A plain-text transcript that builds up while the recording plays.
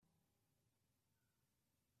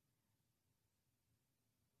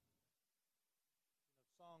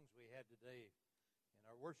had today in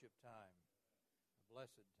our worship time, a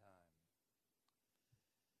blessed time.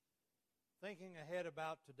 Thinking ahead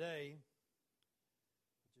about today,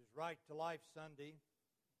 which is Right to Life Sunday,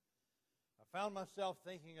 I found myself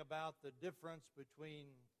thinking about the difference between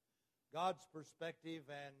God's perspective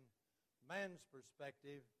and man's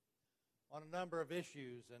perspective on a number of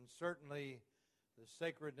issues, and certainly the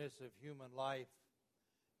sacredness of human life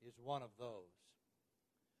is one of those.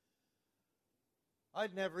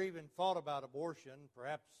 I'd never even thought about abortion,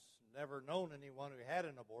 perhaps never known anyone who had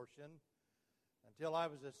an abortion, until I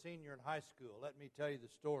was a senior in high school. Let me tell you the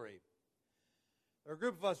story. There were a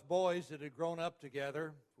group of us boys that had grown up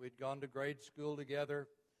together. We'd gone to grade school together,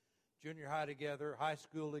 junior high together, high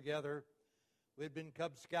school together. We'd been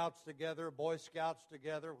Cub Scouts together, Boy Scouts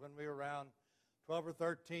together. When we were around 12 or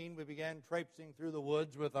 13, we began traipsing through the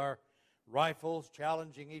woods with our rifles,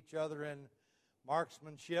 challenging each other in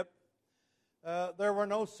marksmanship. There were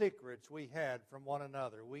no secrets we had from one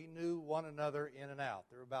another. We knew one another in and out.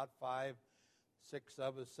 There were about 5, 6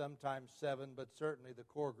 of us, sometimes 7, but certainly the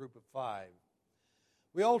core group of 5.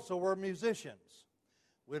 We also were musicians.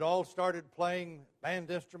 We'd all started playing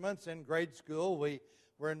band instruments in grade school. We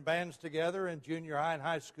were in bands together in junior high and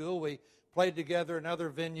high school. We played together in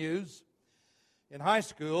other venues. In high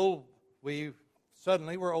school, we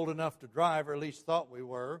suddenly were old enough to drive, or at least thought we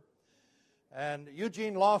were. And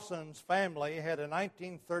Eugene Lawson's family had a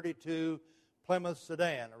 1932 Plymouth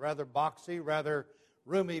sedan, a rather boxy, rather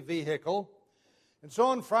roomy vehicle. And so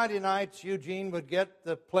on Friday nights, Eugene would get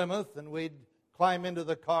the Plymouth, and we'd climb into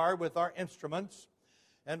the car with our instruments,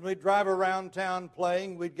 and we'd drive around town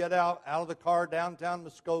playing. We'd get out of the car downtown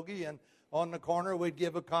Muskogee, and on the corner we'd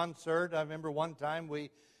give a concert. I remember one time we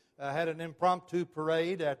had an impromptu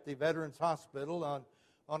parade at the Veterans Hospital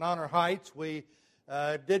on Honor Heights. We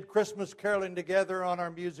did Christmas caroling together on our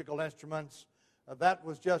musical instruments. That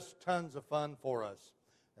was just tons of fun for us.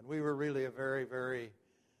 And we were really a very, very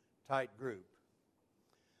tight group.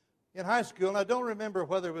 In high school, and I don't remember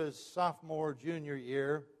whether it was sophomore or junior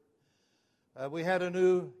year, we had a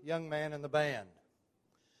new young man in the band.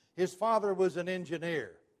 His father was an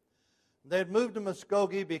engineer. They had moved to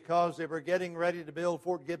Muskogee because they were getting ready to build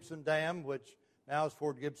Fort Gibson Dam, which now is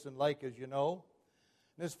Fort Gibson Lake, as you know.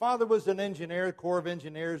 And his father was an engineer, a Corps of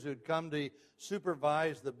Engineers, who had come to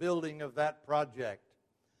supervise the building of that project.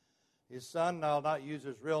 His son, I'll not use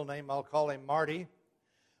his real name, I'll call him Marty.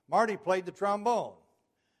 Marty played the trombone,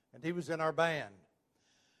 and he was in our band.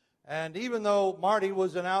 And even though Marty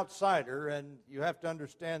was an outsider, and you have to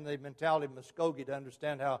understand the mentality of Muskogee to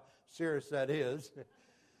understand how serious that is,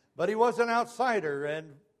 but he was an outsider,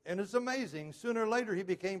 and it's amazing. Sooner or later, he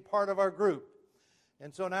became part of our group.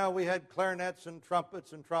 And so now we had clarinets and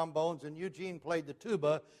trumpets and trombones, and Eugene played the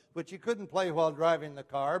tuba, which he couldn't play while driving the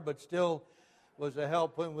car, but still was a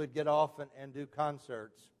help when we'd get off and do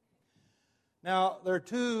concerts. Now, there are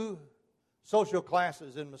 2 social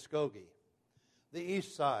classes in Muskogee. The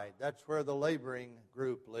East Side, that's where the laboring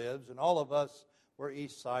group lives, and all of us were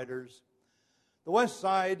East Siders. The West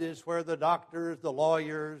Side is where the doctors, the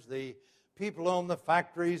lawyers, the people who own the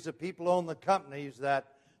factories, the people who own the companies that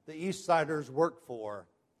the East Siders worked for.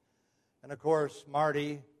 And of course,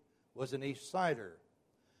 Marty was an East Sider.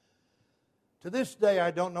 To this day, I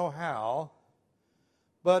don't know how,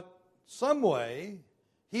 but some way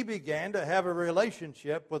he began to have a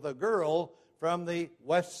relationship with a girl from the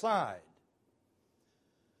West Side.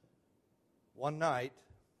 One night,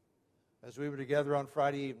 as we were together on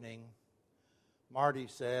Friday evening, Marty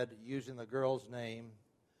said, using the girl's name,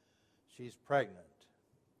 she's pregnant.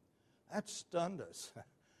 That stunned us.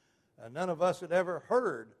 None of us had ever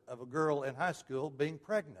heard of a girl in high school being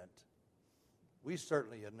pregnant. We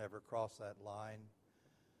certainly had never crossed that line.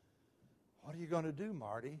 What are you going to do,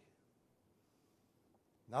 Marty?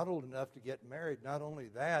 Not old enough to get married. Not only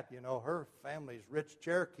that, her family's rich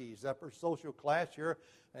Cherokees, upper social class. You're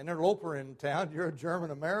an interloper in town. You're a German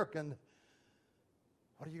American.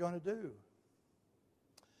 What are you going to do?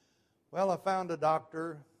 Well, I found a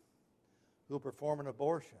doctor who will perform an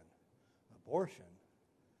abortion. Abortion?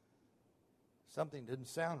 Something didn't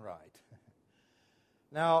sound right.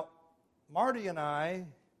 Now, Marty and I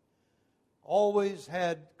always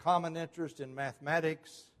had common interest in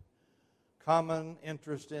mathematics, common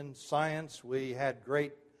interest in science. We had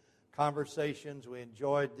great conversations. We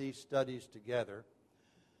enjoyed these studies together.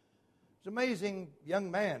 He's an amazing young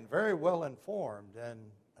man, very well informed, and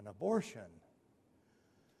an abortion.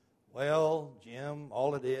 Well, Jim,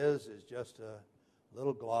 all it is just a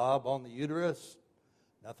little glob on the uterus.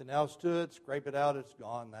 Nothing else to it. Scrape it out, it's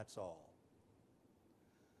gone, that's all.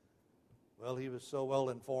 Well, he was so well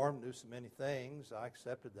informed, knew so many things, I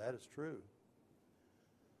accepted that as true.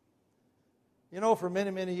 For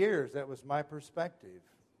many, many years, that was my perspective.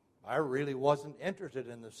 I really wasn't interested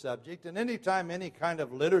in the subject, and anytime any kind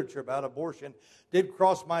of literature about abortion did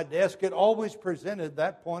cross my desk, it always presented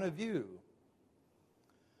that point of view.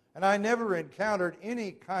 And I never encountered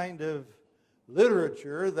any kind of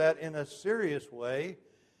literature that in a serious way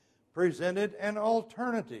presented an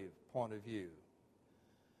alternative point of view.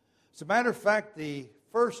 As a matter of fact, the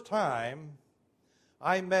first time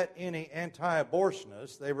I met any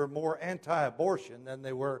anti-abortionists, they were more anti-abortion than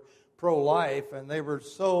they were pro-life, and they were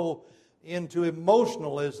so into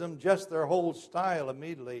emotionalism, just their whole style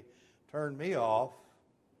immediately turned me off.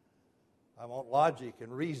 I want logic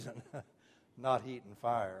and reason, not heat and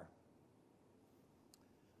fire.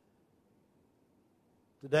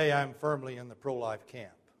 Today I'm firmly in the pro-life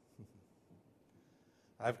camp.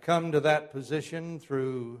 I've come to that position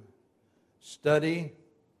through study,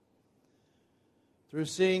 through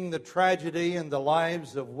seeing the tragedy in the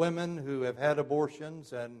lives of women who have had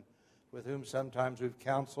abortions and with whom sometimes we've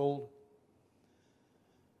counseled,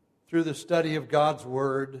 through the study of God's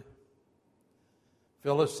Word.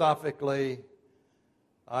 Philosophically,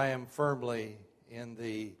 I am firmly in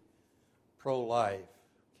the pro-life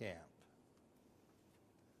camp.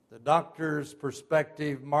 The doctor's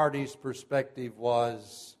perspective, Marty's perspective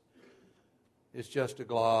was, it's just a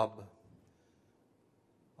glob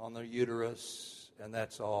on the uterus, and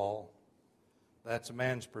that's all. That's a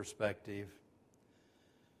man's perspective.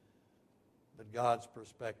 But God's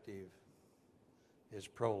perspective is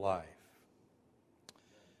pro-life.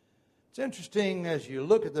 It's interesting as you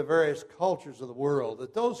look at the various cultures of the world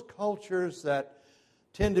that those cultures that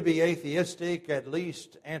tend to be atheistic, at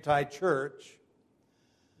least anti-church,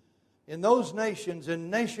 in those nations,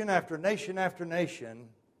 in nation after nation after nation,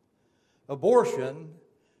 abortion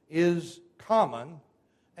is common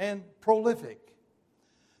and prolific.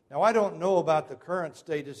 Now, I don't know about the current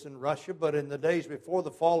status in Russia, but in the days before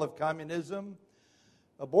the fall of communism,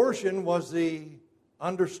 abortion was the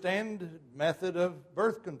understood method of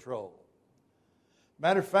birth control.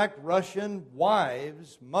 Matter of fact, Russian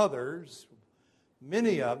wives, mothers,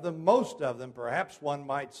 many of them, most of them perhaps one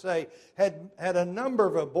might say, had a number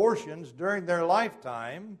of abortions during their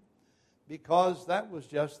lifetime because that was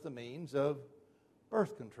just the means of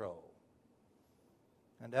birth control.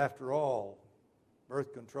 And after all,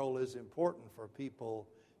 birth control is important for people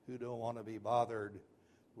who don't want to be bothered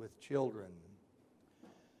with children. I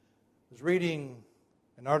was reading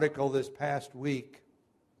an article this past week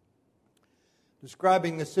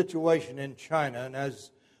describing the situation in China, and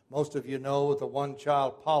as most of you know, with the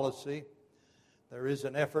one-child policy, there is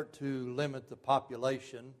an effort to limit the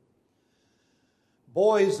population.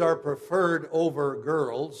 Boys are preferred over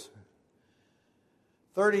girls.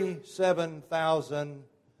 37,000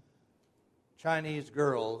 Chinese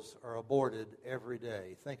girls are aborted every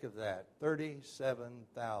day. Think of that.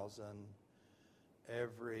 37,000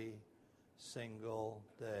 every single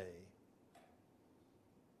day.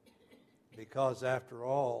 Because after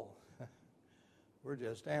all, we're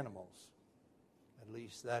just animals. At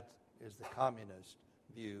least that is the communist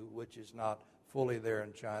view, which is not fully there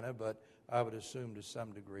in China, but I would assume to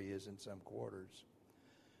some degree is in some quarters.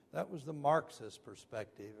 That was the Marxist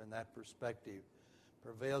perspective, and that perspective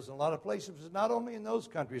prevails in a lot of places, not only in those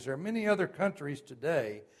countries. There are many other countries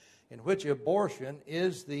today in which abortion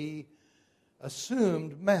is the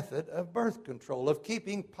assumed method of birth control, of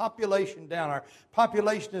keeping population down. Our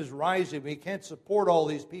population is rising. We can't support all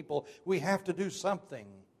these people. We have to do something.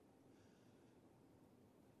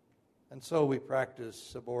 And so we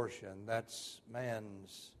practice abortion. That's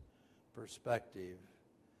man's perspective.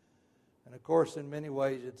 And of course, in many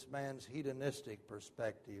ways, it's man's hedonistic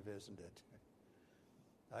perspective, isn't it?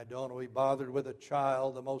 I don't want to be bothered with a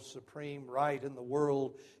child. The most supreme right in the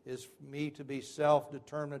world is for me to be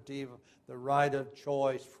self-determinative, the right of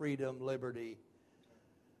choice, freedom, liberty.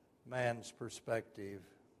 Man's perspective,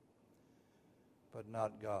 but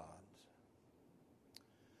not God's.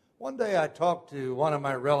 One day I talked to one of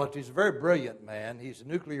my relatives, a very brilliant man. He's a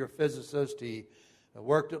nuclear physicist. He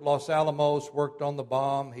worked at Los Alamos, worked on the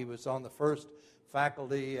bomb. He was on the first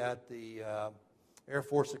faculty at the Air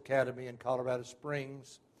Force Academy in Colorado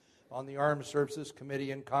Springs, on the Armed Services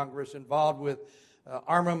Committee in Congress, involved with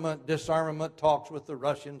armament, disarmament talks with the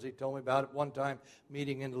Russians. He told me about it one time,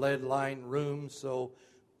 meeting in lead-lined rooms so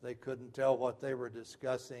they couldn't tell what they were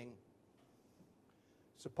discussing.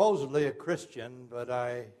 Supposedly a Christian, but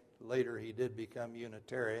later he did become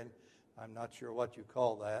Unitarian. I'm not sure what you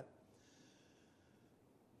call that.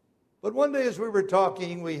 But one day as we were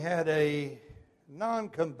talking, we had a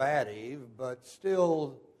non-combative, but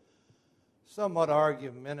still somewhat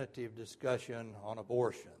argumentative discussion on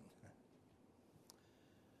abortion.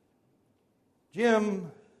 Jim,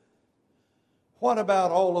 what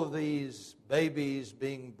about all of these babies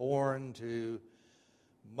being born to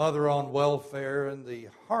mother on welfare and the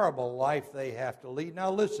horrible life they have to lead? Now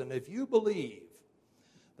listen, if you believe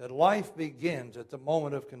that life begins at the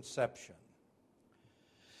moment of conception,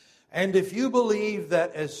 and if you believe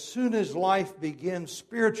that as soon as life begins,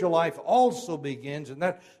 spiritual life also begins, and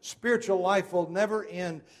that spiritual life will never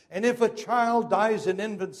end, and if a child dies in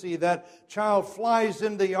infancy, that child flies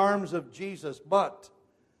into the arms of Jesus. But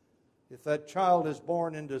if that child is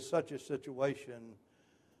born into such a situation,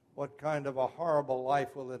 what kind of a horrible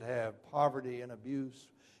life will it have? Poverty and abuse.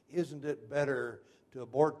 Isn't it better to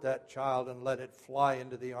abort that child and let it fly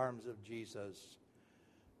into the arms of Jesus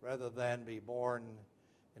rather than be born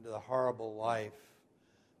into the horrible life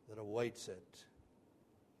that awaits it?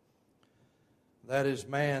 That is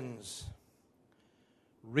man's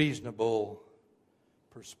reasonable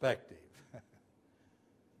perspective.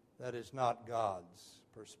 That is not God's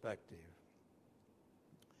perspective.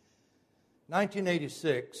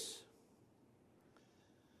 1986,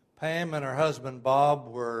 Pam and her husband Bob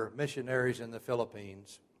were missionaries in the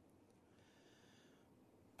Philippines.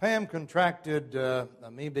 Pam contracted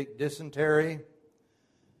amoebic dysentery,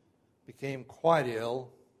 became quite ill.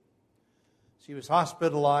 She was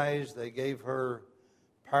hospitalized. They gave her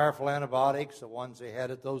powerful antibiotics, the ones they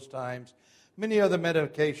had at those times, many other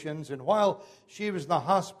medications. And while she was in the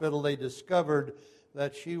hospital, they discovered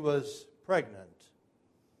that she was pregnant.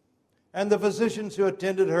 And the physicians who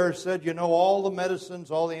attended her said, you know, all the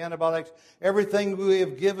medicines, all the antibiotics, everything we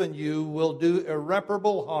have given you will do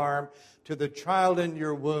irreparable harm to the child in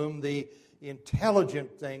your womb. The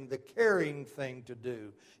intelligent thing, the caring thing to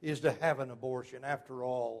do is to have an abortion. After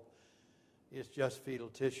all, it's just fetal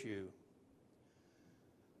tissue.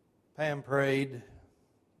 Pam prayed,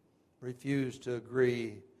 refused to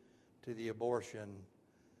agree to the abortion.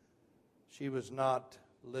 She was not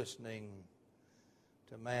listening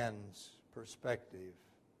to man's perspective.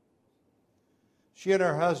 She and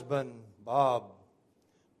her husband, Bob,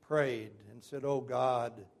 prayed and said, oh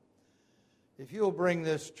God, if you will bring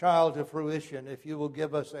this child to fruition, if you will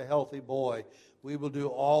give us a healthy boy, we will do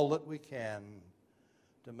all that we can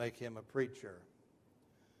to make him a preacher.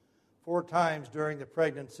 4 times during the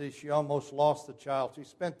pregnancy, she almost lost the child. She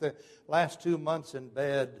spent the last 2 months in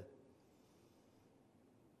bed.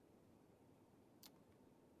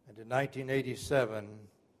 And in 1987,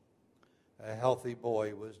 a healthy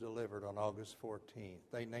boy was delivered on August 14th.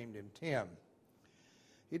 They named him Tim.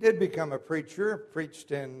 He did become a preacher,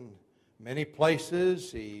 preached in many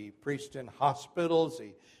places. He preached in hospitals.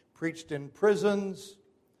 He preached in prisons.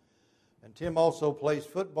 And Tim also plays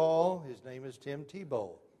football. His name is Tim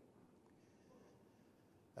Tebow.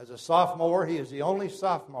 As a sophomore, he is the only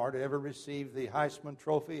sophomore to ever receive the Heisman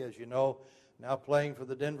Trophy, as you know, now playing for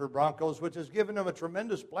the Denver Broncos, which has given him a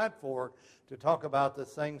tremendous platform to talk about the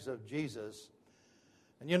things of Jesus.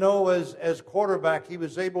 And you know, as quarterback, he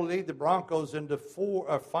was able to lead the Broncos into 4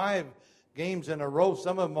 or 5 games in a row,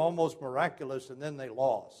 some of them almost miraculous, and then they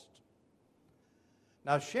lost.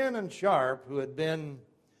 Now, Shannon Sharpe, who had been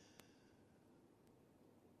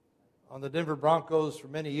on the Denver Broncos for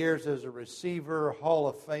many years as a receiver, Hall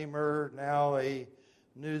of Famer, now a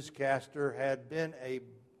newscaster, had been a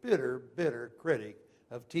bitter critic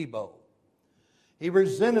of Tebow. He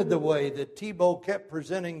resented the way that Tebow kept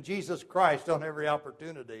presenting Jesus Christ on every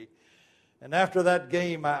opportunity. And after that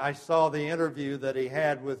game, I saw the interview that he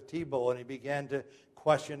had with Tebow, and he began to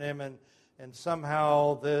question him, and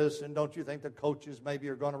somehow this, and don't you think the coaches maybe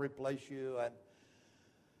are going to replace you? And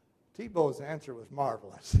Tebow's answer was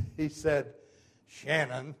marvelous. He said,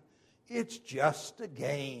 Shannon, it's just a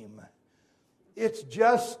game. It's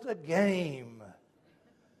just a game.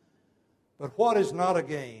 But what is not a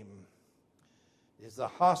game is the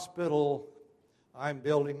hospital I'm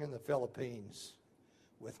building in the Philippines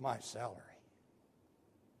with my salary.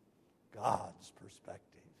 God's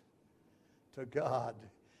perspective. To God,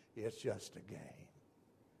 it's just a game.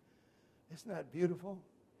 Isn't that beautiful?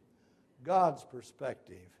 God's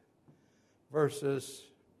perspective versus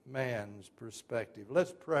man's perspective.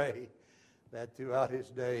 Let's pray that throughout his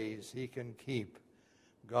days he can keep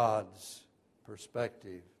God's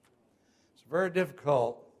perspective. It's very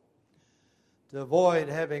difficult to avoid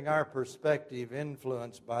having our perspective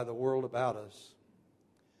influenced by the world about us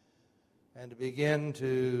and to begin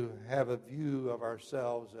to have a view of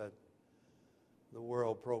ourselves that the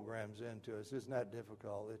world programs into us. Isn't that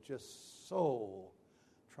difficult? It just so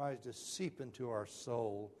tries to seep into our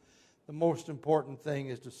soul. The most important thing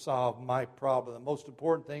is to solve my problem. The most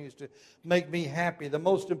important thing is to make me happy. The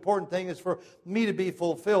most important thing is for me to be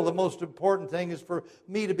fulfilled. The most important thing is for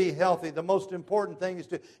me to be healthy. The most important thing is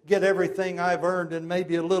to get everything I've earned and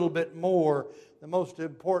maybe a little bit more. The most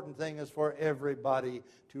important thing is for everybody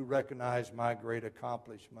to recognize my great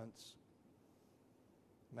accomplishments.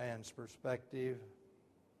 Man's perspective.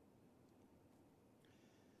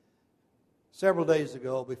 Several days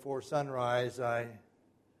ago, before sunrise, I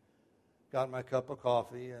got my cup of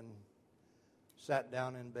coffee and sat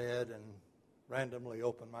down in bed and randomly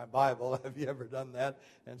opened my Bible. Have you ever done that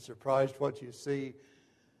and surprised what you see?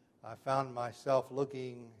 I found myself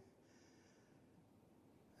looking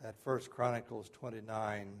at 1 Chronicles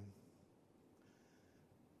 29.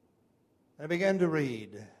 I began to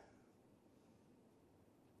read,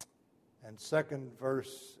 and second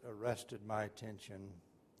verse arrested my attention.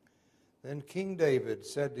 Then King David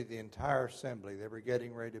said to the entire assembly, they were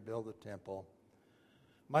getting ready to build the temple,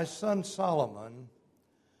 "My son Solomon,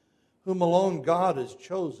 whom alone God has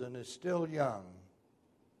chosen, is still young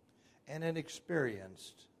and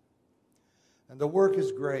inexperienced, and the work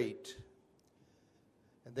is great."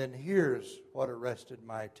 And then here's what arrested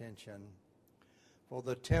my attention. "For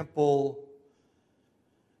the temple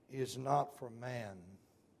is not for man,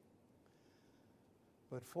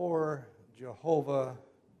 but for Jehovah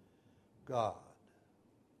God."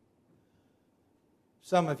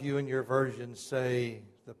 Some of you in your version say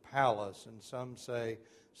the palace, and some say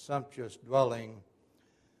sumptuous dwelling.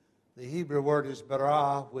 The Hebrew word is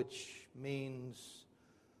berah, which means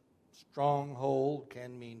stronghold,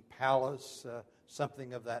 can mean palace,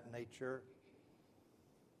 something of that nature.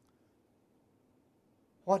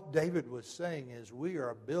 What David was saying is, we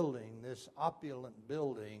are building this opulent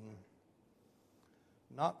building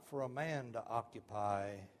not for a man to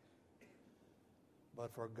occupy,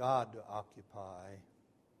 but for God to occupy.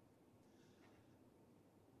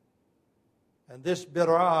 And this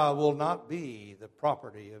Birah will not be the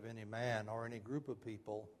property of any man or any group of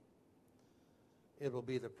people. It will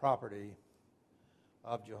be the property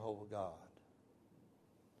of Jehovah God.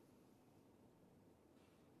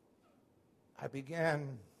 I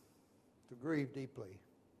began to grieve deeply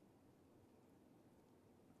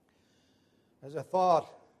as I thought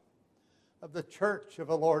of the church of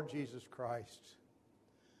the Lord Jesus Christ,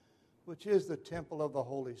 which is the temple of the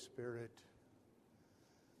Holy Spirit,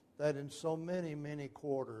 that in so many, many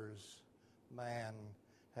quarters man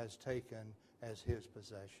has taken as his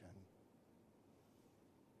possession.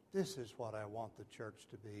 This is what I want the church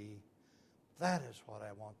to be. That is what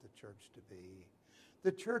I want the church to be.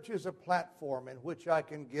 The church is a platform in which I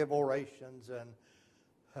can give orations and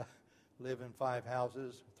live in 5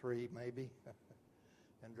 houses, 3 maybe,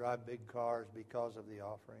 and drive big cars because of the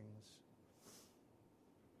offerings.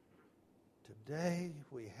 Today,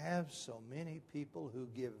 we have so many people who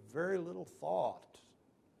give very little thought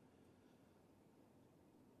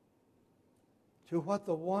to what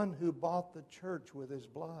the one who bought the church with his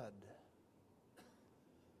blood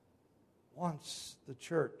wants the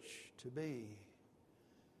church to be.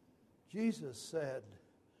 Jesus said,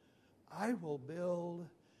 "I will build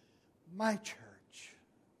my church."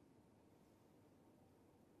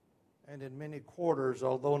 And in many quarters,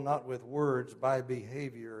 although not with words, by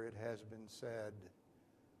behavior, it has been said,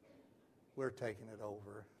 we're taking it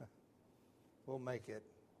over. We'll make it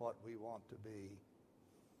what we want to be.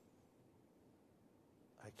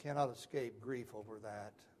 I cannot escape grief over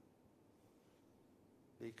that,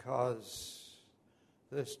 because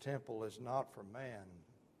this temple is not for man,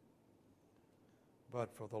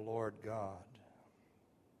 but for the Lord God.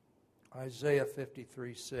 Isaiah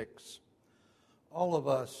 53:6. All of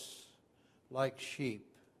us, like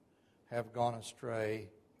sheep, have gone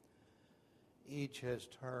astray. Each has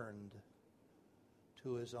turned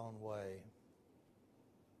to his own way.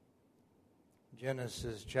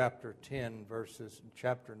 Genesis chapter 9,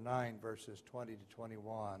 verses 20 to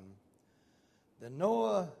 21. Then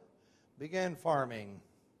Noah began farming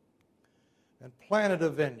and planted a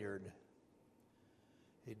vineyard.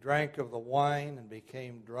 He drank of the wine and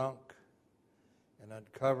became drunk and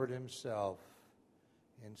uncovered himself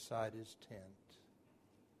inside his tent.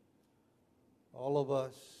 All of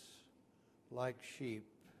us, like sheep,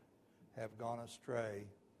 have gone astray.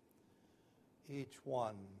 Each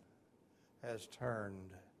one has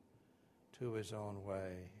turned to his own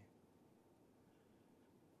way.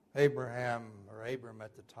 Abram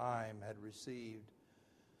at the time, had received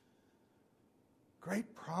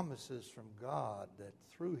great promises from God that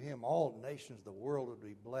through him all nations of the world would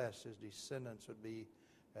be blessed. His descendants would be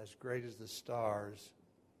as great as the stars.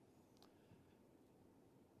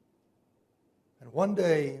 And one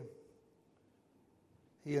day,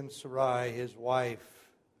 he and Sarai, his wife,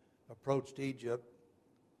 approached Egypt.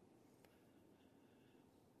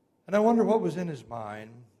 And I wonder what was in his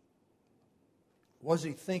mind. Was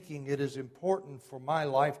he thinking, it is important for my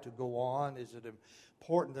life to go on? Is it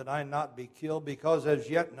important that I not be killed? Because as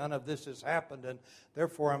yet none of this has happened, and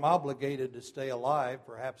therefore I'm obligated to stay alive.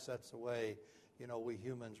 Perhaps that's the way, we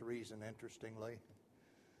humans reason, interestingly.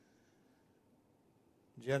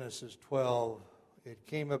 Genesis 12, it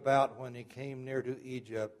came about when he came near to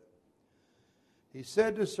Egypt. He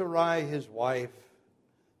said to Sarai, his wife,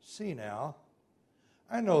 "See now,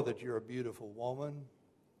 I know that you're a beautiful woman.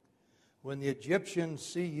 When the Egyptians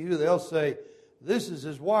see you, they'll say, 'This is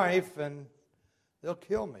his wife,' and they'll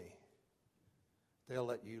kill me. They'll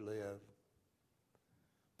let you live.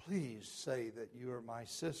 Please say that you are my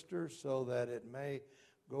sister, so that it may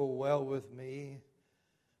go well with me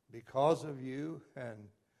because of you, and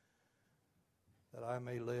that I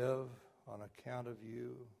may live on account of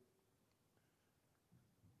you."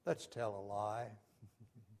 Let's tell a lie.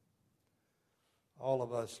 All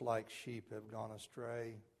of us, like sheep, have gone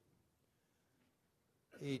astray.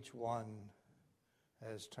 Each one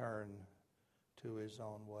has turned to his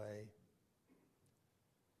own way.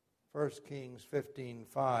 1 Kings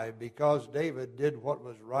 15:5, because David did what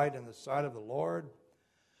was right in the sight of the Lord,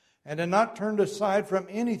 and had not turned aside from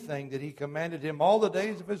anything that he commanded him all the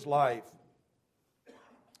days of his life,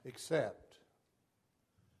 except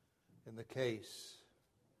in the case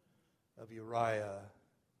of Uriah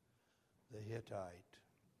the Hittite.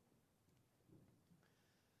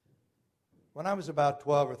 When I was about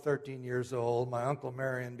 12 or 13 years old, my Uncle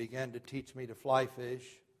Marion began to teach me to fly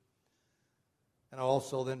fish, and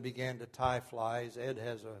also then began to tie flies. Ed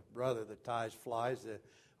has a brother that ties flies. They're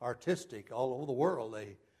artistic all over the world.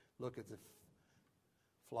 They look at the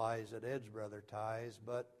flies that Ed's brother ties.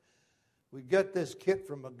 But we get this kit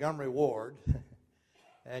from Montgomery Ward,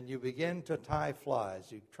 and you begin to tie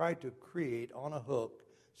flies. You try to create on a hook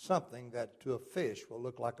something that to a fish will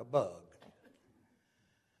look like a bug.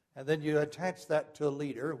 And then you attach that to a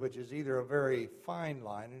leader, which is either a very fine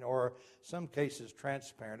line or some cases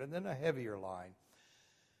transparent, and then a heavier line.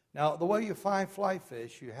 Now, the way you fly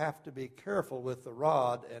fish, you have to be careful with the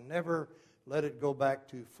rod and never let it go back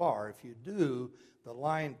too far. If you do, the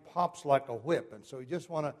line pops like a whip. And so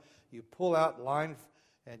you pull out line,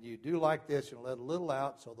 and you do like this, and let a little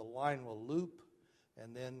out so the line will loop,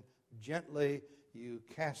 and then gently you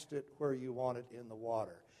cast it where you want it in the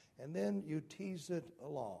water. And then you tease it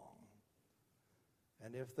along.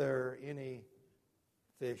 And if there are any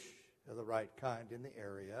fish of the right kind in the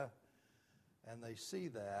area, and they see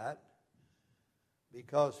that,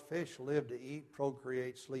 because fish live to eat,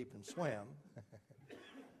 procreate, sleep, and swim,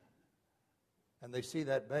 and they see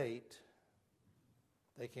that bait,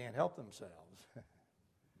 they can't help themselves.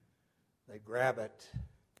 They grab it,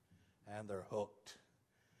 and they're hooked.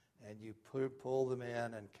 And you pull them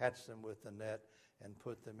in and catch them with the net and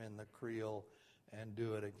put them in the creel and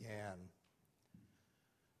do it again.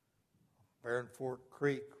 Baron Fork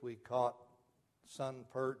Creek, we caught sun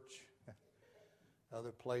perch,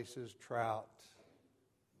 other places trout.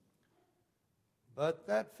 But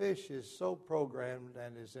that fish is so programmed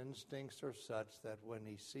and his instincts are such that when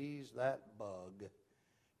he sees that bug,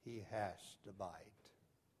 he has to bite.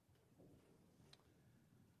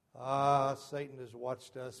 Satan has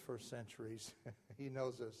watched us for centuries. He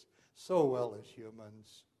knows us so well as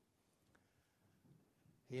humans.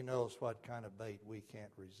 He knows what kind of bait we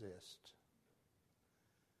can't resist.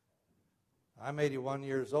 I'm 81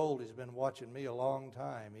 years old. He's been watching me a long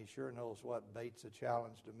time. He sure knows what bait's a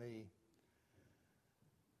challenge to me.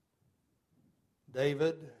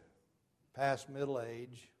 David, past middle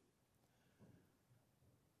age,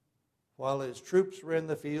 while his troops were in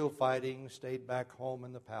the field fighting, stayed back home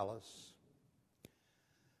in the palace.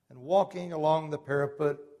 And walking along the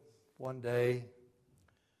parapet one day,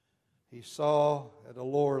 he saw at a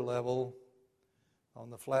lower level, on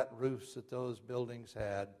the flat roofs that those buildings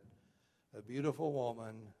had, a beautiful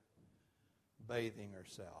woman bathing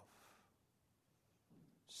herself.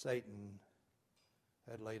 Satan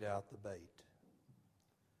had laid out the bait.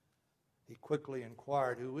 He quickly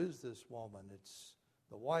inquired, "Who is this woman?" "It's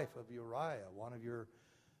the wife of Uriah, one of your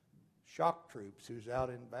shock troops who's out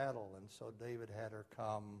in battle." And so David had her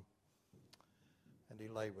come, and he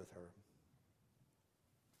lay with her.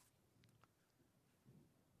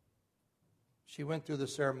 She went through the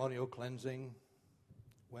ceremonial cleansing,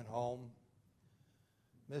 went home,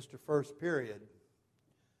 missed her first period,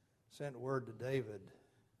 sent word to David,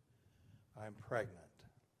 "I'm pregnant."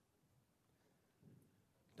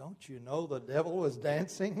 Don't you know the devil was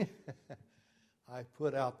dancing? I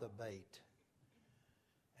put out the bait,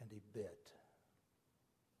 and he bit.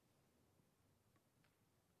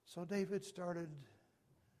 So David started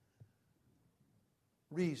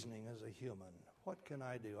reasoning as a human. What can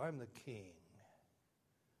I do? I'm the king.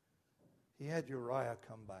 He had Uriah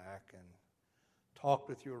come back and talked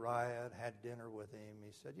with Uriah and had dinner with him.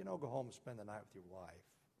 He said, go home and spend the night with your wife.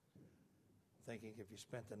 Thinking if he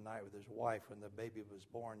spent the night with his wife when the baby was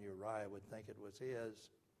born, Uriah would think it was his.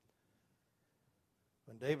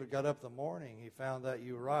 When David got up in the morning, he found that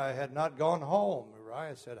Uriah had not gone home.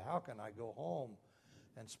 Uriah said, how can I go home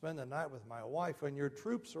and spend the night with my wife when your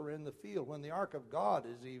troops are in the field, when the ark of God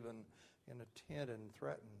is even in a tent and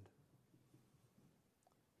threatened?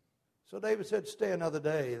 So David said, stay another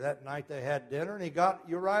day. That night they had dinner, and he got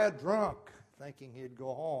Uriah drunk, thinking he'd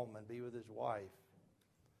go home and be with his wife.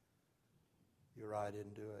 Uriah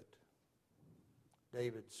didn't do it.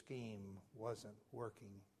 David's scheme wasn't working.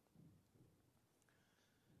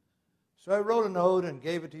 So I wrote a note and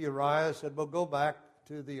gave it to Uriah. Said, well, go back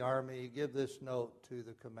to the army, give this note to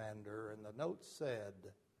the commander. And the note said,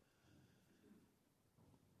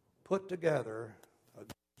 put together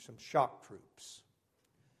some shock troops.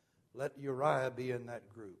 Let Uriah be in that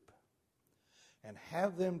group. And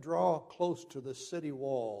have them draw close to the city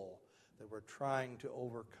wall that we're trying to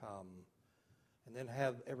overcome. And then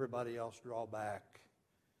have everybody else draw back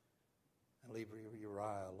and leave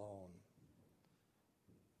Uriah alone.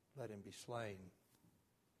 Let him be slain.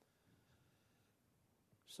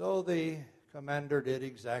 So the commander did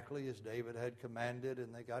exactly as David had commanded,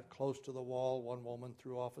 and they got close to the wall. One woman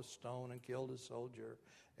threw off a stone and killed a soldier.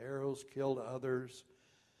 Arrows killed others.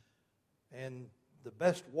 And the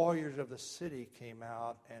best warriors of the city came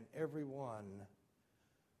out, and everyone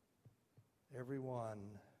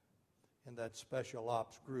in that special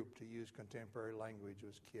ops group, to use contemporary language,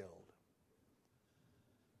 was killed.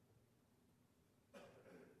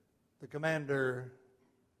 The commander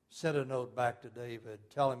sent a note back to David,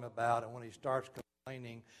 tell him about it. When he starts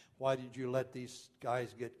complaining, why did you let these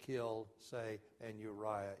guys get killed? Say, and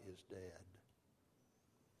Uriah is dead.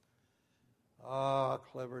 Ah,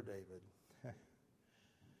 clever David.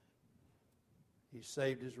 He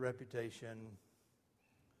saved his reputation.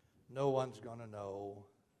 No one's going to know.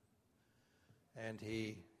 And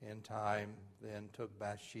he, in time, then took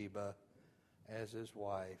Bathsheba as his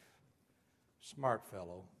wife. Smart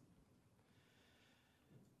fellow.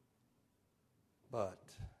 But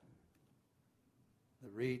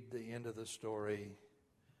read the end of the story,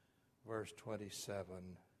 verse 27.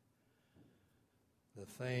 The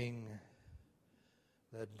thing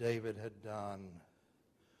that David had done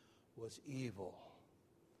was evil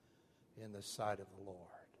in the sight of the Lord.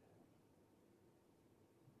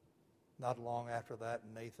 Not long after that,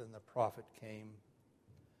 Nathan the prophet came,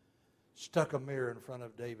 stuck a mirror in front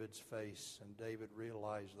of David's face, and David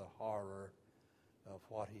realized the horror of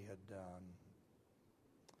what he had done.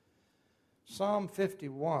 Psalm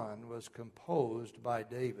 51 was composed by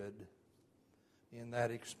David in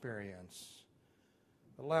that experience.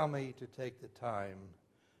 Allow me to take the time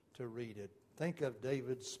to read it. Think of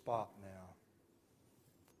David's spot now.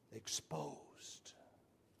 Exposed.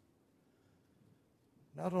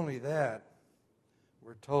 Not only that,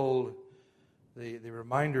 we're told the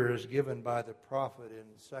reminder is given by the prophet in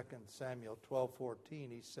 2 Samuel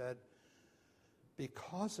 12:14. He said,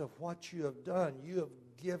 because of what you have done, you have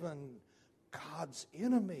given God's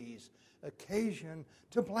enemies occasion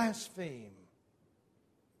to blaspheme.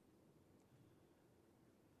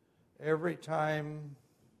 Every time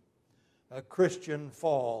a Christian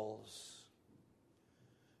falls,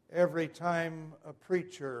 every time a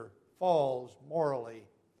preacher falls morally,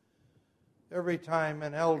 every time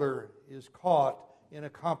an elder is caught in a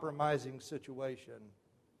compromising situation,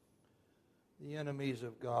 the enemies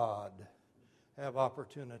of God have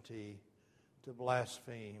opportunity to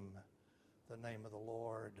blaspheme the name of the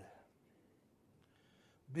Lord.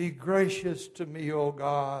 Be gracious to me, O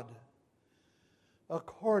God,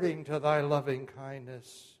 according to thy loving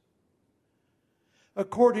kindness.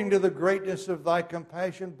 According to the greatness of thy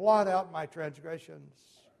compassion, blot out my transgressions.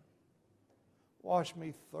 Wash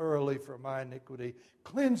me thoroughly from my iniquity.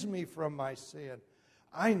 Cleanse me from my sin.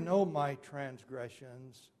 I know my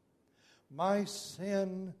transgressions. My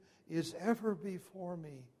sin is ever before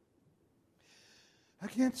me.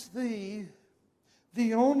 Against thee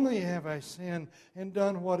only have I sinned and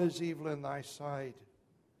done what is evil in thy sight.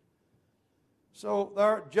 So thou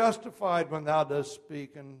art justified when thou dost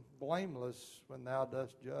speak, and blameless when thou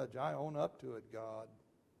dost judge. I own up to it, God.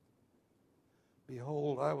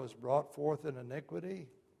 Behold, I was brought forth in iniquity.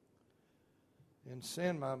 In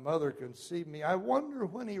sin my mother conceived me. I wonder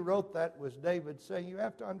when he wrote that was David saying, you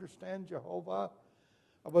have to understand, Jehovah,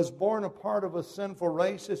 I was born a part of a sinful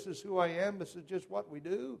race. This is who I am. This is just what we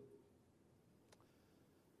do.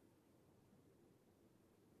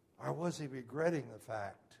 Or was he regretting the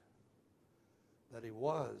fact that he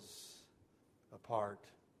was a part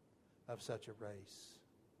of such a race?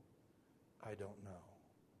 I don't know.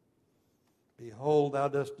 Behold, thou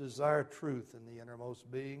dost desire truth in the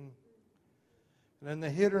innermost being, and in the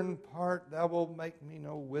hidden part thou wilt make me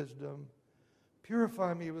know wisdom.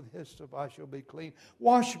 Purify me with hyssop, I shall be clean.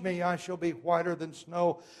 Wash me, I shall be whiter than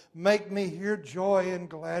snow. Make me hear joy and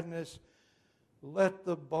gladness. Let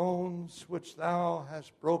the bones which thou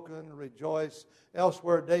hast broken rejoice.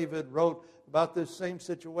 Elsewhere, David wrote about this same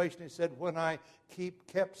situation. He said, when I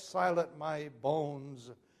kept silent, my bones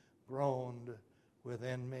groaned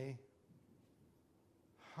within me.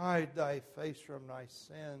 Hide thy face from thy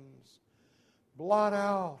sins. Blot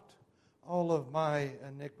out all of my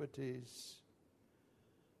iniquities.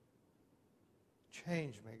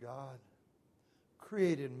 Change me, God.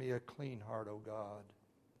 Create in me a clean heart, O God.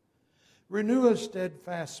 Renew a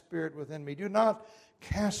steadfast spirit within me. Do not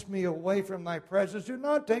cast me away from thy presence. Do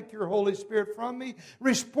not take your Holy Spirit from me.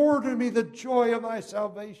 Restore to me the joy of thy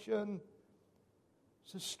salvation.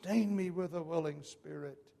 Sustain me with a willing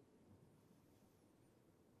spirit.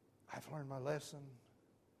 I've learned my lesson.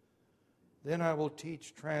 Then I will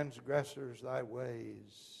teach transgressors thy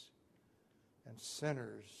ways, and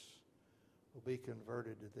sinners will be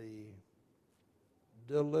converted to thee.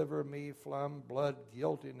 Deliver me from blood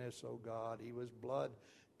guiltiness, O God. He was blood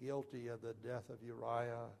guilty of the death of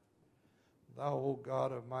Uriah. Thou, O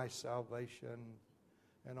God of my salvation,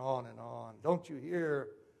 and on and on. Don't you hear?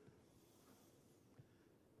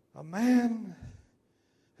 A man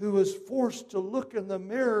who was forced to look in the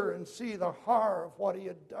mirror and see the horror of what he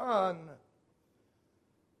had done.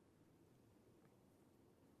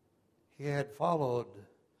 He had followed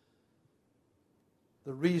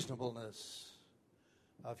the reasonableness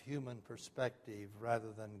of human perspective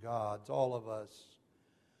rather than God's. All of us,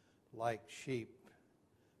 like sheep,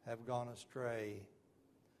 have gone astray.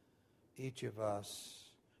 Each of us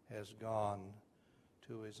has gone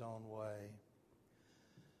to his own way.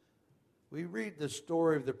 We read the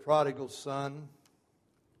story of the prodigal son.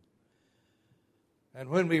 And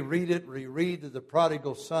when we read that the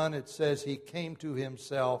prodigal son, it says he came to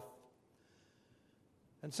himself.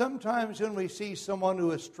 And sometimes when we see someone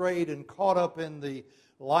who has strayed and caught up in the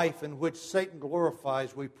life in which Satan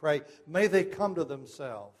glorifies, we pray, may they come to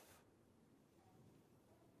themselves.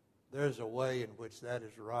 There's a way in which that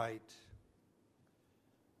is right.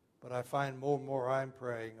 But I find more and more I'm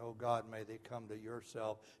praying, oh God, may they come to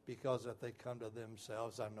yourself, because if they come to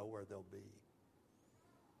themselves, I know where they'll be.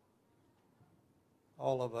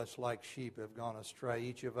 All of us, like sheep, have gone astray.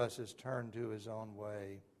 Each of us has turned to his own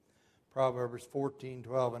way. Proverbs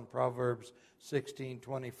 14:12 and Proverbs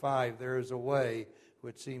 16:25, there is a way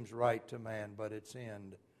which seems right to man, but its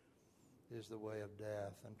end is the way of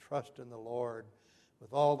death. And trust in the Lord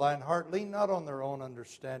with all thine heart. Lean not on their own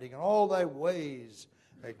understanding. In all thy ways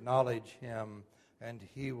acknowledge him, and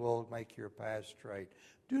he will make your path straight.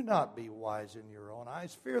 Do not be wise in your own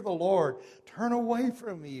eyes. Fear the Lord. Turn away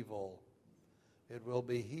from evil. It will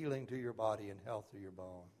be healing to your body and health to your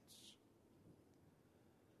bones.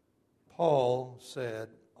 Paul said,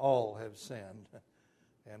 all have sinned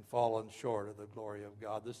and fallen short of the glory of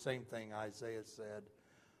God. The same thing Isaiah said.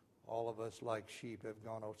 All of us like sheep have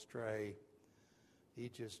gone astray.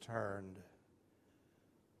 Each has turned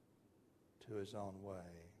to his own way.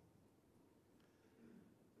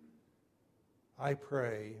 I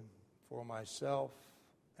pray for myself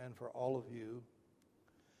and for all of you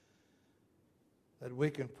that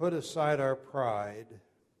we can put aside our pride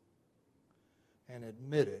and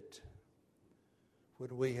admit it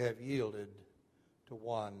when we have yielded to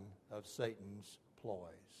one of Satan's ploys.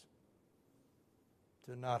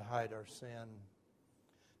 To not hide our sin,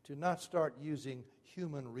 to not start using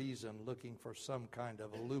human reason looking for some kind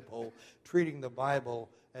of a loophole, treating the Bible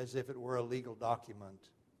as if it were a legal document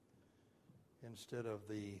instead of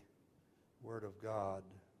the Word of God.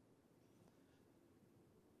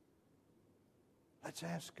 Let's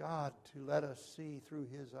ask God to let us see through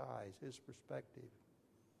his eyes, his perspective,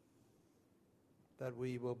 that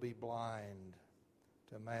we will be blind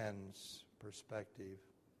to man's perspective.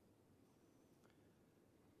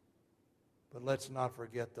 But let's not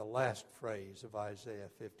forget the last phrase of Isaiah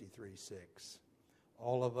 53:6.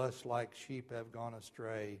 All of us like sheep have gone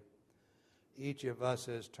astray. Each of us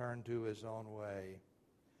has turned to his own way.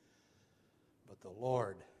 But the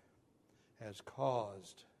Lord has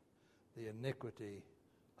caused the iniquity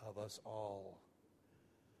of us all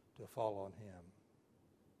to fall on him.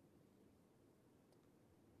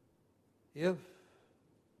 If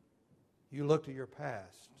you look to your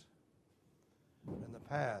past, in the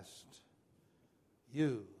past,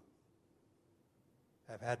 you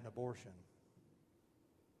have had an abortion.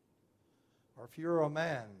 Or if you're a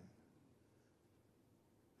man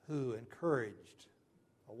who encouraged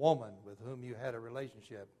a woman with whom you had a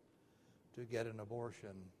relationship to get an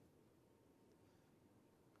abortion,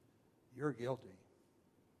 you're guilty.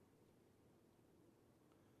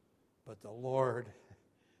 But the Lord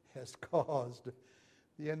has caused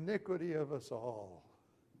the iniquity of us all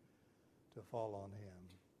to fall on him.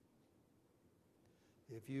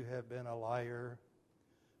 If you have been a liar,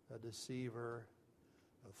 a deceiver,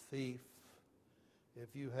 a thief,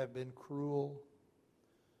 if you have been cruel,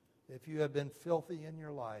 if you have been filthy in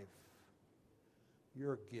your life,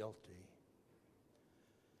 you're guilty.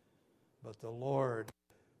 But the Lord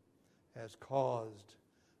has caused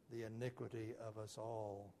the iniquity of us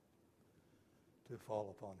all to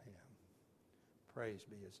fall upon him. Praise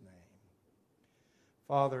be his name.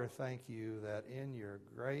 Father, thank you that in your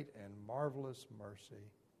great and marvelous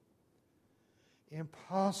mercy,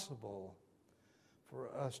 impossible for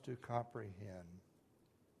us to comprehend,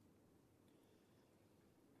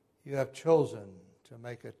 you have chosen to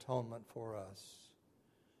make atonement for us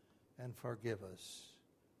and forgive us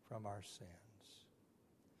from our sins.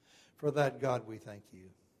 For that, God, we thank you.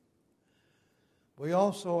 We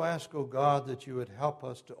also ask, O God, that you would help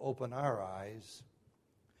us to open our eyes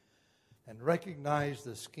and recognize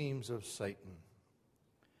the schemes of Satan,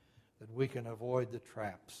 that we can avoid the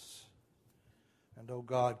traps. And, O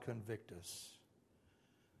God, convict us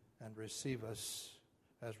and receive us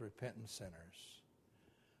as repentant sinners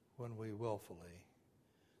when we willfully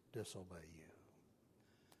disobey you.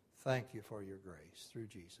 Thank you for your grace. Through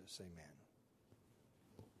Jesus, amen.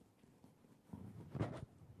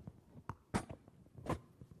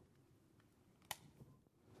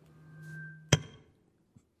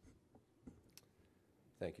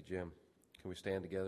 Thank you, Jim. Can we stand together?